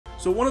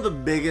So one of the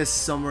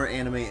biggest summer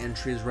anime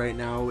entries right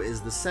now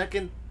is the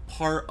second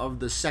part of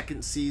the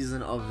second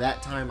season of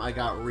That Time I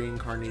Got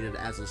Reincarnated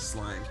as a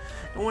Slime.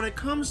 And when it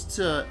comes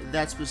to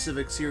that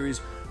specific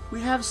series,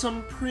 we have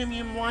some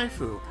premium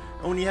waifu.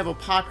 And when you have a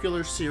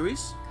popular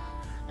series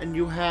and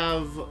you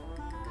have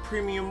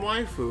premium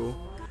waifu,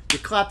 you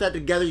clap that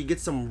together, you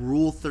get some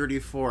Rule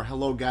 34.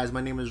 Hello guys,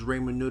 my name is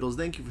Rimuru Noodles.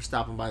 Thank you for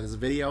stopping by this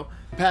video.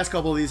 The past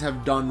couple of these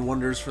have done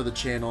wonders for the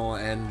channel,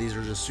 and these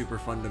are just super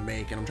fun to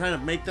make, and I'm trying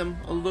to make them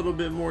a little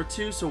bit more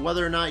too. So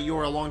whether or not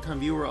you're a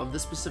longtime viewer of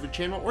this specific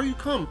channel or you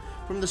come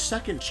from the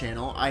second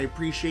channel, I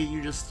appreciate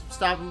you just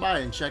stopping by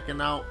and checking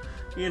out,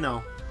 you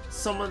know,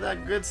 some of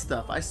that good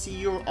stuff. I see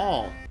you're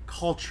all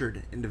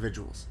cultured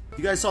individuals.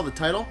 You guys saw the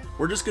title.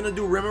 We're just gonna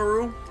do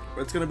Rimuru.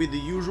 It's gonna be the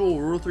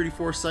usual Rule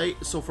 34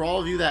 site. So for all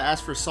of you that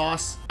ask for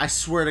sauce, I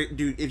swear to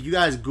dude, if you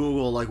guys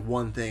Google like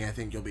one thing, I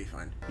think you'll be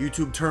fine.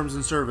 YouTube terms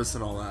and service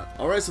and all that.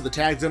 All right, so the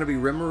tag's gonna be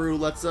Rimuru.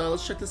 Let's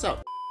check this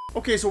out.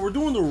 Okay, so we're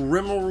doing the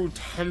Rimuru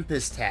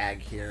Tempest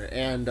tag here,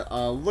 and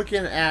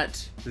looking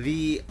at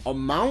the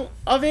amount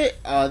of it,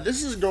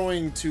 this is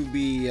going to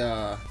be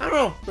I don't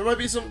know, there might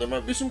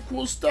be some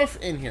cool stuff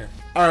in here.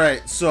 All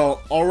right,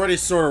 so already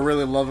sort of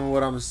really loving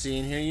what I'm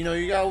seeing here. You know,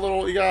 you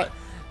got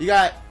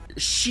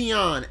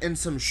Shion and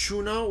some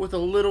Shuna with a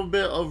little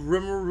bit of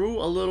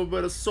Rimuru, a little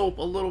bit of soap,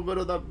 a little bit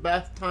of that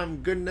bath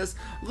time goodness,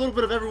 a little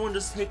bit of everyone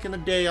just taking a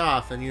day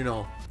off, and you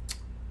know,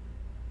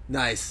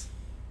 nice.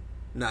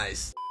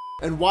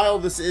 And while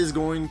this is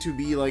going to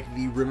be like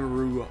the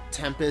Rimuru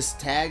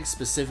Tempest tag,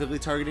 specifically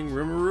targeting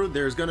Rimuru,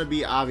 there's going to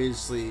be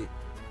obviously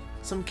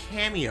some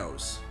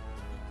cameos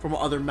from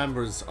other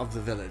members of the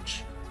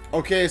village.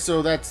 Okay,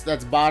 so that's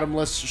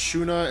bottomless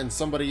Shuna and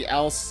somebody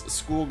else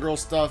schoolgirl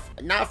stuff.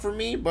 Not for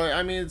me, but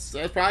I mean it's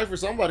probably for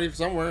somebody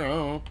somewhere. I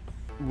don't know.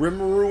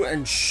 Rimuru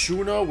and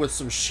Shuna with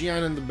some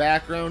Shion in the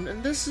background,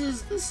 and this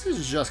is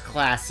just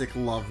classic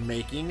love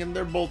making, and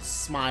they're both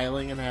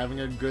smiling and having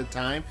a good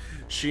time.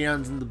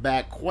 Shion's in the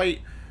back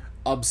quite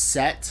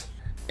upset,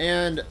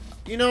 and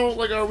you know,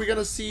 like, are we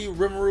gonna see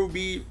Rimuru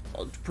be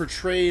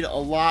portrayed a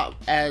lot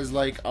as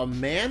like a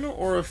man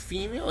or a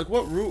female? Like,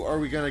 what route are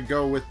we gonna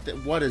go with?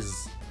 What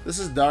is this?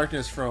 Is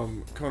Darkness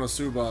from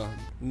Konosuba?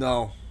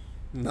 No.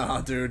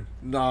 Nah, dude.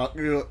 Nah,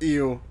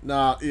 ew.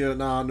 Nah, ew.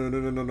 Nah,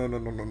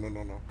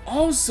 no.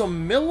 Oh,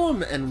 some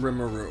Milim and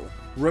Rimuru.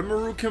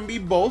 Rimuru can be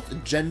both.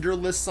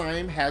 Genderless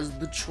Slime has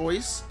the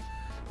choice.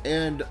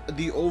 And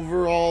the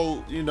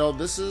overall, you know,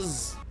 this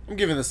is... I'm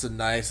giving this a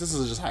nice. This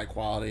is just high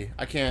quality.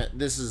 I can't...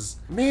 This is...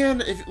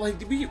 Man, if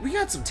like we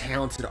got some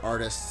talented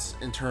artists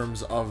in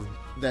terms of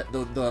that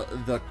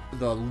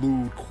the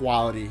lewd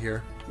quality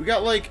here. We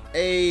got like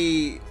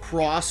a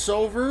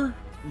crossover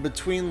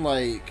between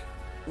like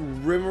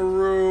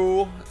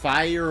Rimuru,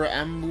 Fire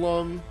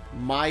Emblem,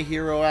 My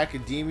Hero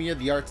Academia.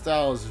 The art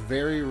style is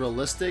very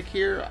realistic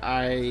here.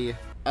 I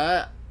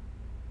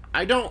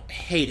don't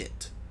hate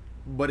it,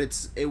 but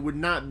it would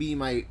not be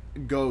my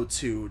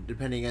go-to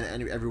depending on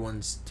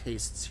everyone's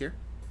tastes here.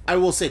 I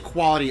will say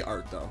quality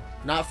art though,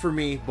 not for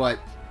me, but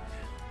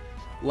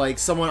like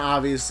someone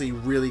obviously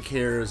really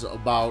cares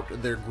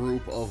about their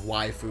group of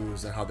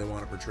waifus and how they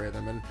want to portray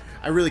them, and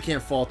I really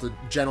can't fault a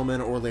gentleman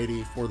or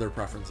lady for their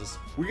preferences.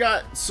 We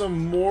got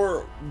some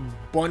more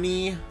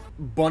bunny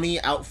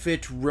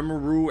outfit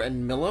Rimuru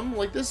and Milim.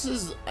 Like, this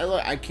is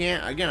I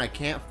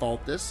can't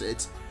fault this.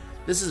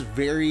 This is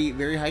very,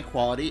 very high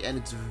quality, and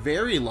it's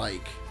very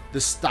like the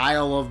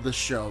style of the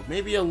show.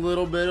 Maybe a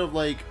little bit of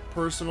like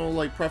personal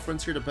like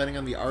preference here depending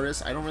on the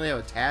artist. I don't really have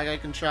a tag I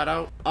can shout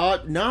out.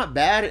 Not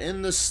bad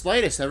in the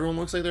slightest. Everyone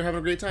looks like they're having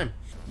a great time.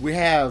 We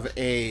have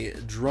a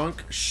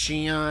drunk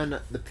Shion.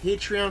 The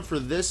Patreon for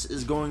this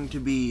is going to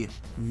be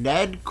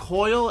Ned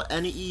Coil,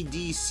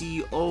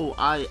 Nedcoill.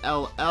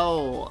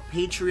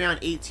 Patreon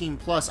 18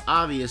 plus,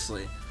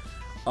 obviously.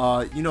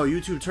 You know,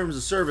 YouTube terms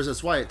of service,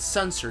 that's why it's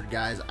censored,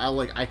 guys.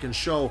 I can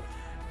show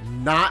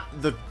not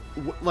the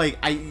like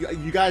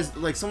you guys,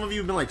 like, some of you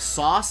have been like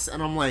sauce,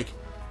 and I'm like,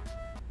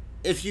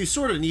 if you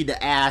sort of need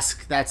to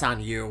ask, that's on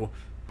you.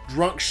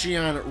 Drunk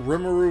Shion,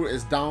 Rimuru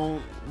is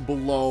down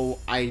below.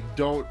 I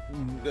don't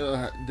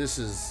this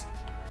is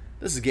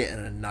getting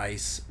a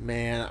nice,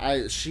 man.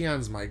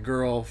 Shion's my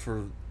girl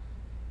for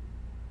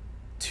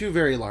two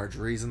very large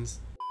reasons.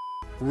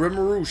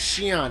 Rimuru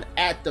Shion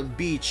at the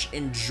beach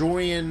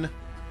enjoying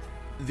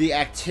the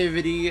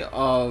activity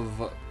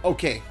of,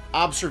 okay,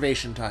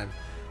 observation time.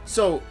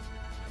 So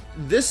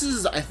this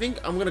is, I think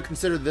I'm gonna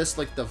consider this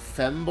like the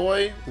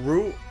femboy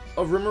route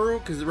of Rimuru,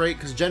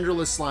 because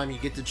genderless slime, you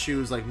get to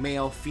choose like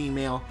male,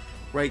 female,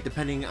 right,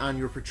 depending on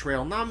your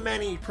portrayal. Not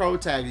many pro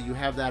tags that you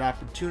have that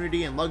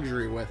opportunity and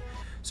luxury with.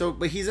 So,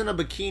 but he's in a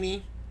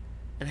bikini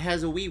and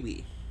has a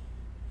wee-wee.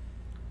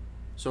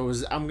 So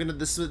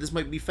this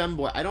might be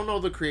femboy. I don't know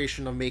the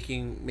creation of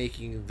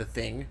making the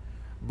thing,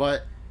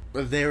 but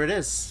there it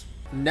is.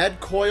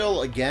 Ned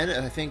Coil again.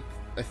 I think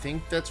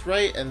that's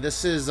right. And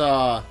this is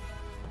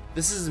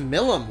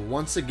Milim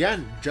once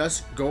again,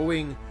 just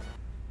going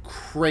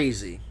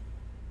crazy.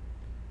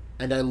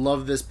 and I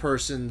love this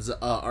person's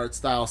art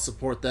style.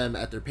 Support them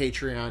at their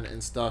Patreon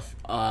and stuff.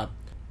 I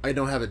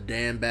don't have a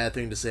damn bad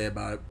thing to say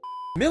about it.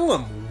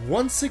 Milim,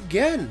 once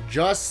again,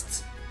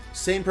 just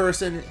same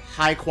person,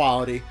 high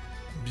quality,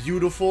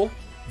 beautiful,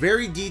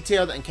 very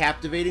detailed and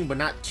captivating, but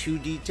not too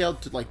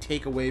detailed to like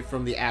take away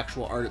from the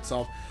actual art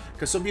itself.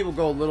 Because some people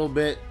go a little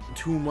bit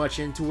too much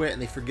into it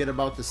and they forget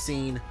about the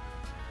scene.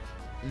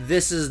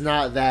 This is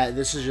not that.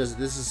 This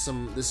is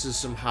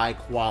some high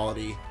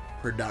quality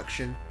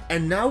production.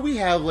 And now we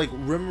have like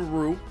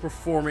Rimuru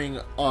performing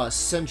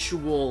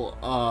sensual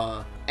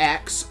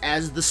acts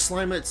as the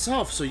slime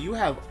itself. So you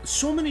have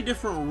so many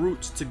different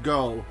routes to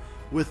go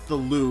with the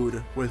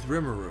lewd with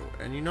Rimuru,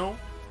 and you know,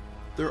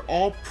 they're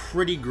all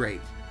pretty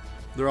great.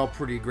 They're all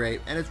pretty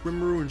great, and it's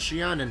Rimuru and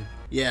Shianen.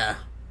 Yeah,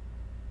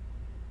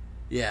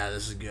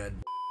 this is good.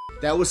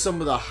 That was some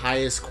of the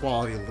highest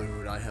quality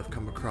lewd I have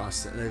come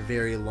across in a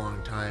very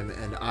long time,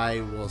 and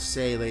I will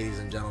say, ladies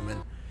and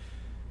gentlemen,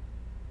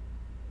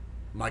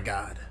 my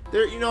God,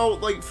 there, you know,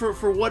 like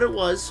for what it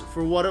was,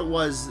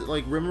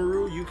 like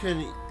Rimuru,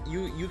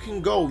 you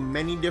can go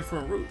many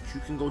different routes.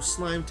 You can go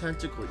slime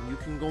tentacle, you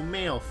can go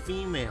male,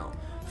 female,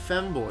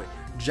 femboy,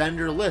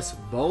 genderless,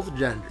 both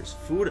genders,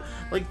 food.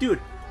 Like, dude,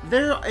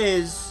 there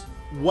is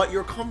what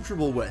you're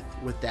comfortable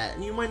with that,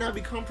 and you might not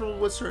be comfortable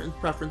with certain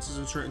preferences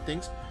and certain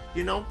things.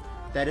 You know,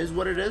 that is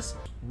what it is.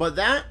 But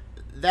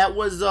that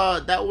was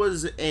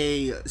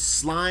a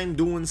slime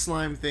doing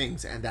slime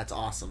things, and that's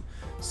awesome.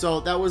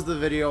 So that was the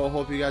video. I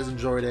hope you guys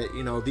enjoyed it.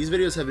 You know, these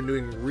videos have been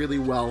doing really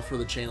well for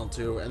the channel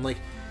too, and like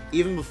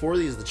even before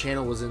these, the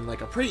channel was in like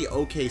a pretty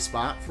okay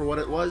spot for what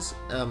it was.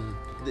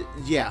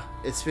 Yeah,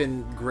 it's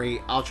been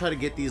great. I'll try to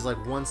get these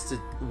like 1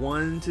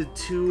 to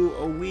 2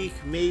 a week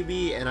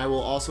maybe, and I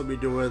will also be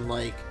doing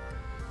like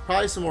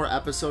probably some more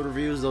episode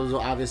reviews. Those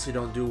obviously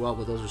don't do well,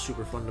 but those are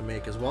super fun to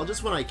make as well,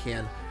 just when I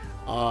can.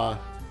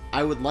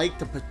 I would like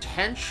to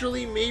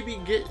potentially maybe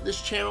get this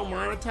channel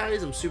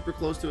monetized. I'm super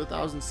close to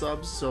 1,000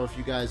 subs, so if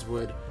you guys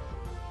would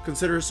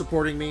consider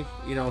supporting me,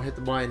 you know, hit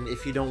the button.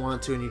 If you don't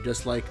want to and you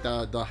just like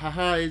the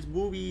haha, it's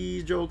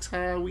boobies, jokes,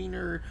 ha,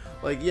 wiener,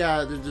 like,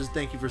 yeah, just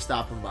thank you for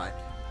stopping by.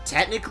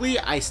 Technically,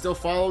 I still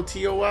follow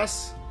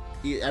TOS.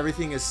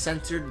 Everything is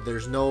censored.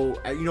 There's no,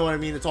 you know what I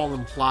mean? It's all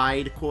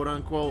implied, quote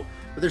unquote.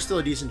 But there's still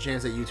a decent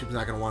chance that YouTube's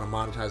not going to want to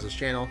monetize this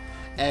channel.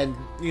 And,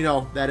 you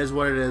know, that is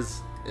what it is.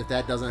 If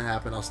that doesn't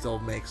happen, I'll still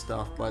make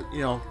stuff. But,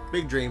 you know,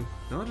 big dream.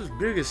 Not as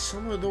big as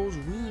some of those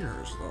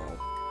wieners, though.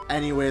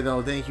 Anyway,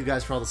 though, thank you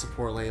guys for all the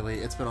support lately.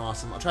 It's been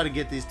awesome. I'll try to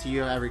get these to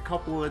you every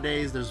couple of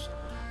days. There's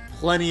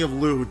plenty of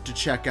lewd to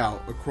check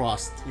out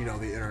across, you know,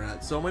 the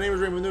internet. So my name is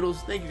Rimuru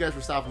Noodles. Thank you guys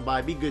for stopping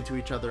by. Be good to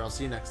each other. I'll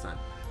see you next time.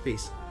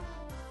 Peace.